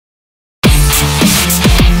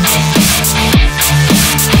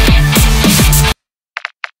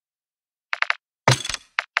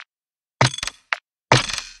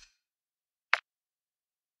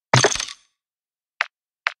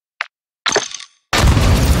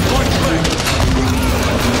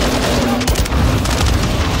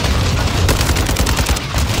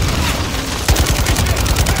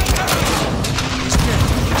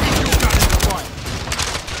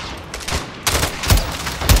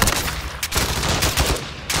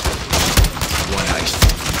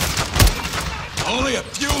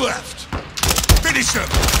Few left. Finish them.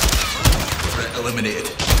 Threat eliminated.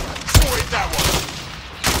 Sorted that one.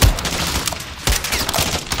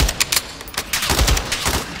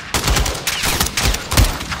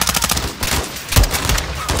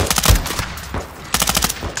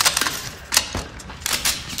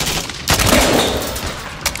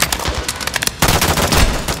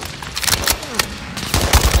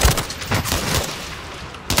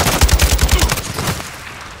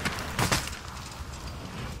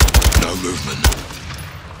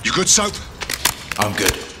 You good, Soap? I'm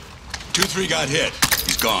good. 2-3 got hit.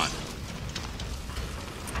 He's gone.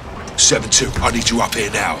 7-2, I need you up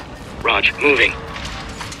here now. Raj, moving.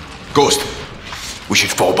 Ghost, we should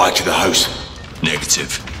fall back to the house.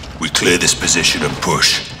 Negative. We clear this position and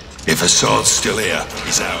push. If Assad's still here,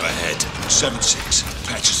 he's out ahead. 7-6,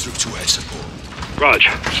 patches through to air support. Raj,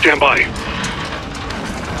 stand by.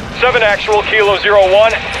 7 actual, Kilo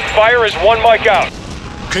 01. Fire is 1 mic out.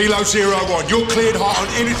 Kilo 01, you're cleared hot on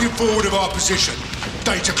anything forward of our position.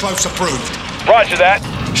 Data close approved. Roger that.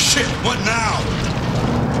 Shit, what now?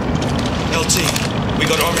 LT, we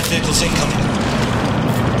got armored vehicles incoming.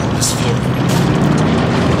 This floor.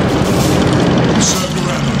 Circle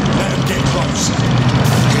around them. Let them get close.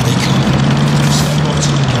 Here they come. Stand by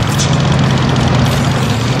to engage.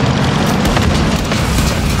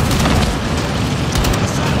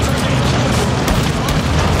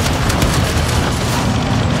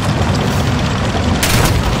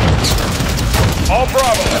 All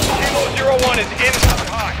Bravo, Kilo 01 is in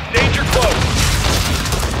high. Danger close.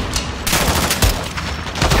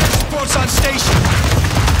 Sports on station.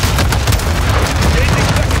 Engaging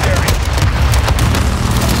secondary.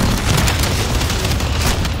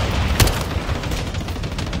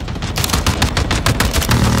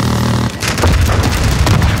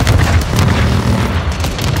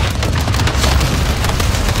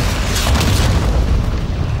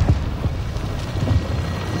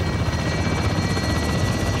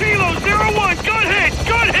 Kilo 01, gun hit!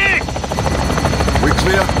 Gun hit! We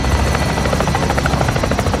clear?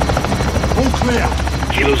 All clear.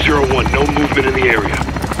 Kilo 01, no movement in the area.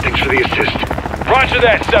 Thanks for the assist. Roger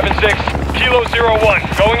that, 7-6. Kilo 01,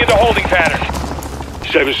 going into holding pattern.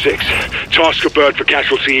 7-6, task a bird for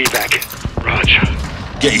casualty evac. Raj.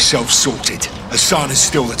 Get yourself sorted. Hassan is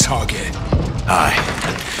still the target. Aye.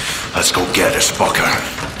 Let's go get this fucker.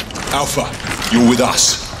 Alpha, you're with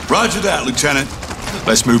us. Roger that, Lieutenant.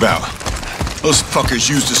 Let's move out. Those fuckers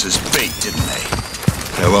used us as bait, didn't they?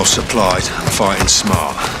 They're well supplied and fighting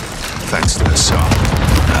smart. Thanks to Hassan.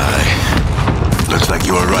 Aye. Looks like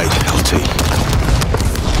you were right, LT.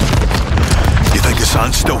 You think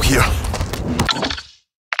Hassan's still here?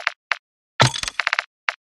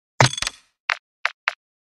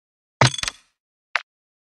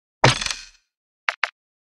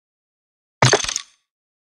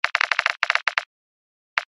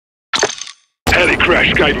 Heli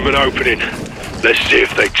crash gave them an opening. Let's see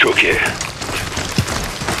if they took it.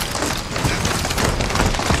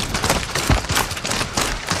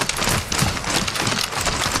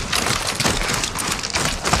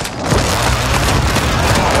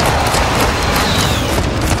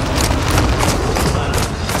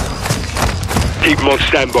 Keep them on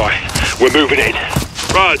standby. We're moving in.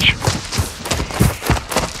 Raj.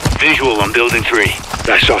 Visual on building 3.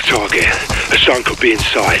 That's our target. Hassan could be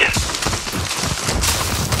inside.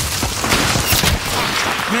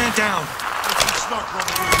 Man down.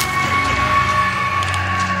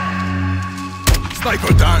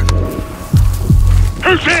 Sniper down.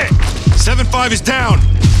 Who's hit? 7-5 is down.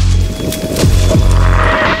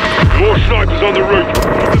 More snipers on the roof. Keep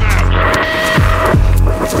them out.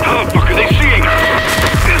 How the fuck are they seeing us?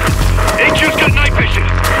 HQ's got night vision.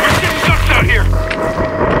 We're sitting ducks out here.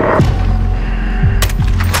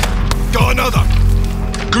 Got another.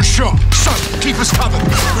 Good shot. So, keep us covered.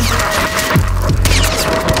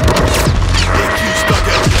 HQ's stuck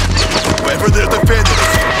out. Wherever they're defending us.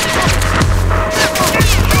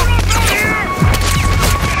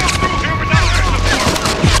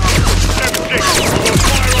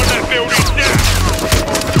 Fire on that building now.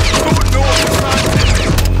 Going north.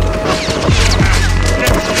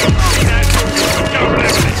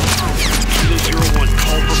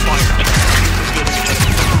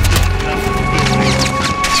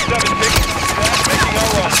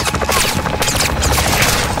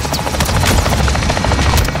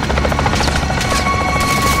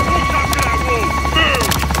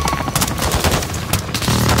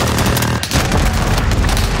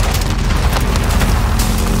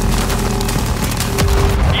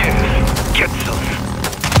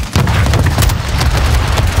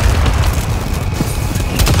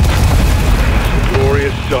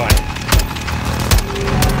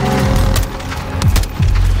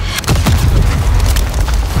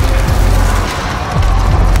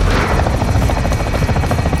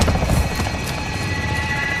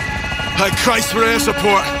 Thank Christ for air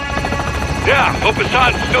support. Yeah, hope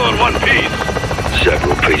Hassan's still in one piece.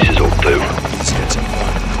 Several pieces will do. Let's get some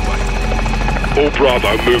fire on the way. All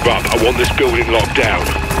Bravo, move up. I want this building locked down.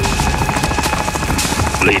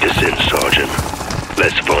 Lead us in, Sergeant.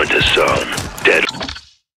 Let's find Hassan. Dead.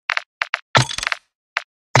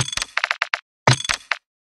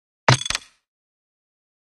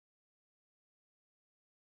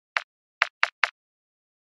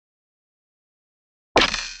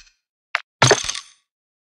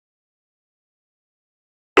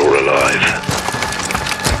 You're alive.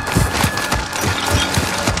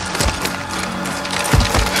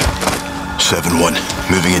 Seven-1,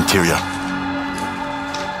 moving interior.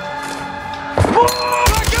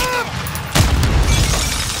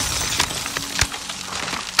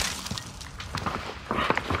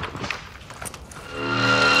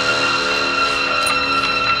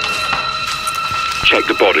 Check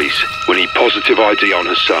the bodies. We need positive ID on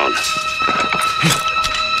Hassan.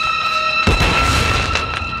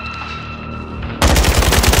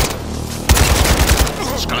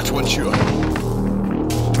 Scratch one, sure.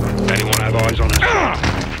 Anyone have eyes on Hassan?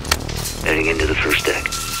 Heading into the first deck.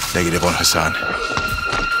 Negative on Hassan.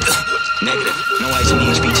 Negative. No eyes on the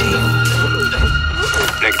SBT.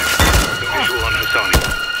 Negative. Visual on Hassan.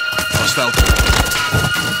 Hostile.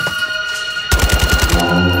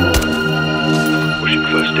 Pushing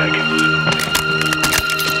first deck.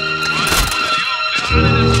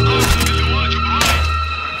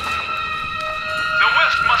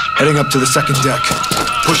 Heading up to the second deck.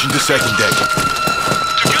 Pushing to second deck.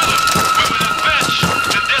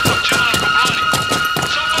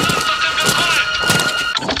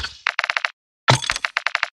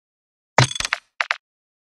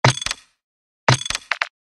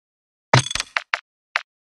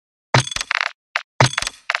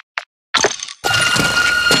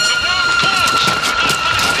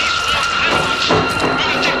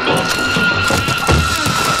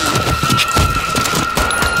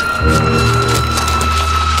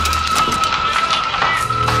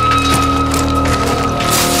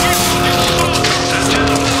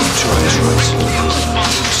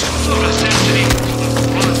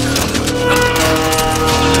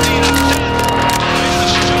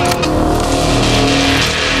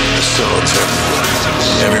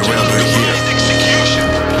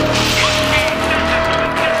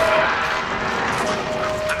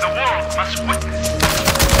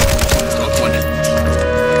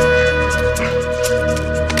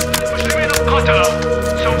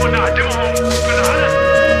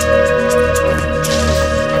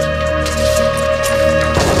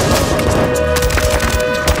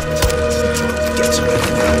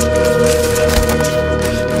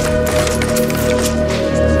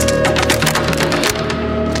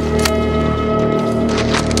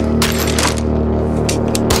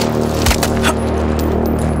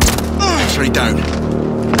 Down.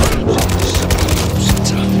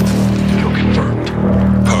 You're confirmed.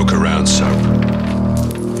 Poke around, so.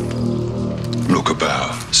 Look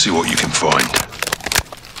about. See what you can find.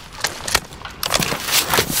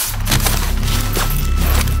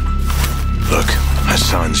 Look,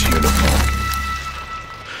 Hassan's uniform.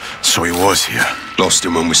 So he was here. Lost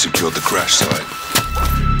him when we secured the crash site.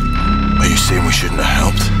 Are you saying we shouldn't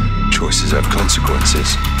have helped? Choices have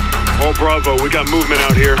consequences. All Bravo, we got movement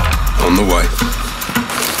out here. On the way.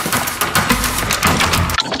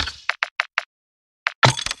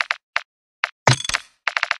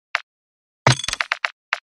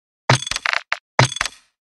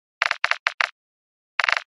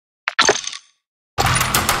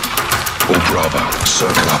 All Bravo,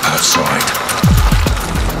 circle up outside.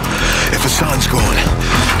 If Hassan's gone,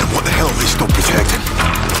 then what the hell are they still protecting?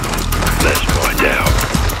 Let's find out.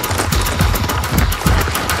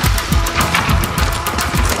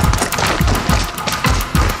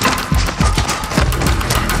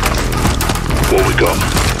 What we got?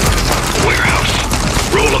 Warehouse.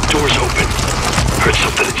 Roll up doors open. Heard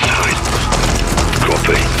something inside.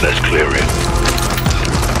 Copy. Let's clear it.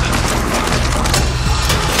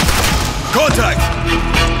 Contact!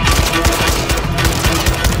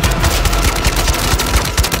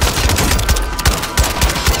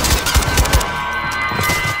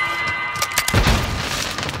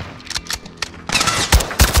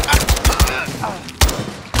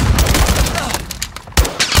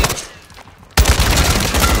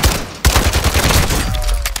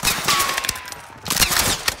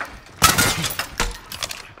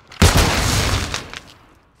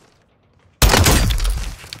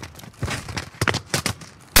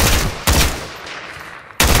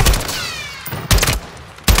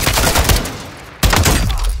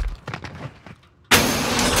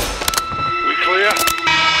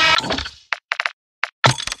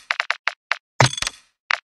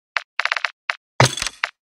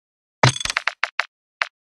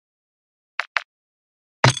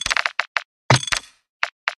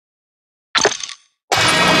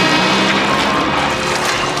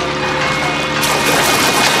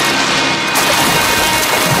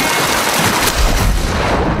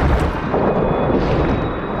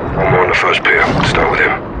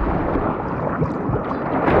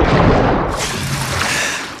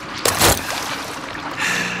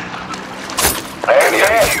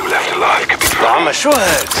 عم شو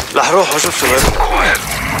هيك؟ رح روح واشوف شغل. Quiet.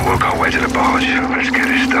 Work our way to the barge. Let's get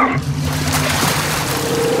this done.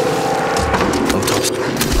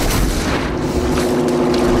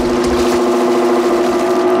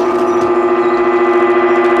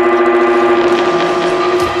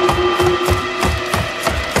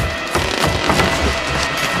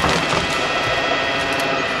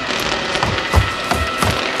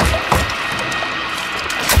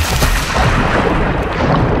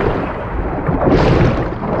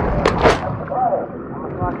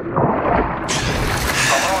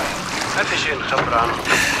 ما في شيء نخبر عنه.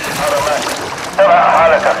 هذا ماشي. ترى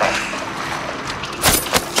حالك أخي.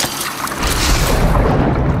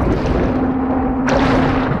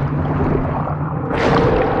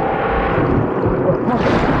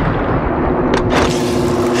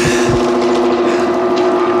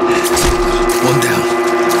 One down.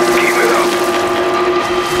 Keep it up.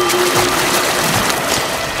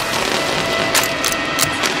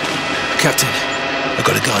 Captain, I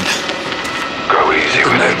got a gun. Go easy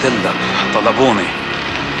with it. قلت لك طلبوني.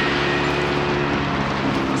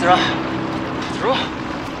 تروح؟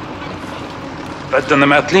 بدنا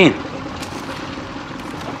مقاتلين.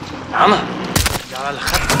 عمى على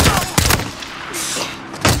الخط.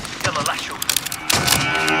 يلا رح شوف.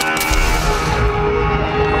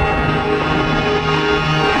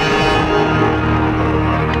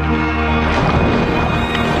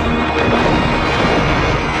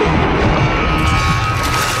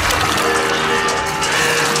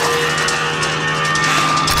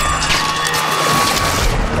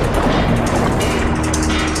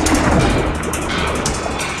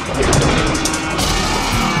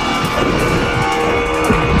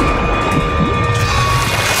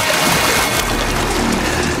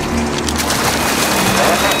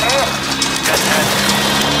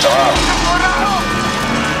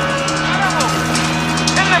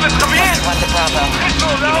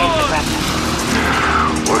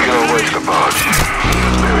 Working our way to the barge.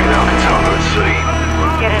 Maybe now can tell her at sea.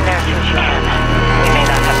 Get in there as soon as you can. We may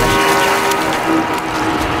not have much to catch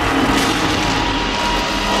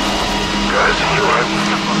Guys, you alright?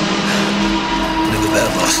 Never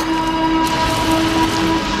better, boss.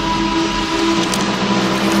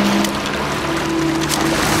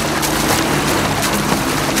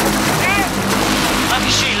 ما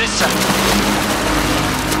في شيء لسه.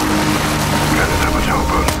 Get in there with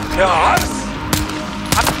Hellboat. يا عبس.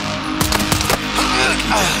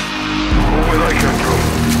 Where they came from?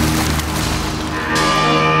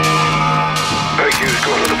 AQ's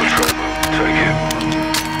got another patrol boat. Take it.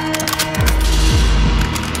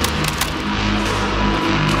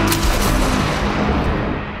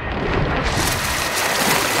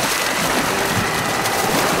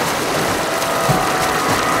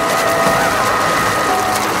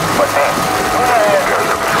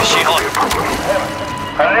 في شيء هون.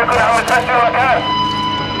 خليكم عم تسجلوا مكان.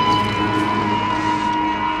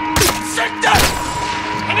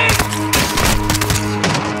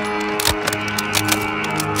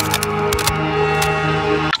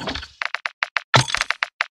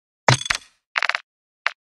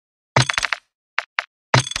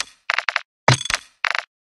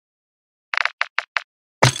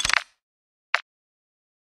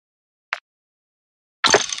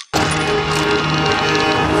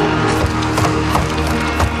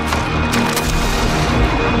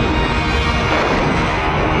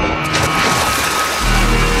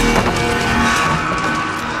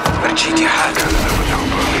 برجيتي حالك.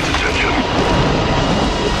 Hellboat needs attention.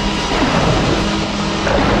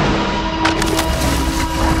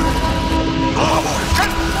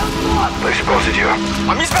 They spotted you.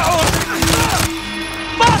 عم يسمعون.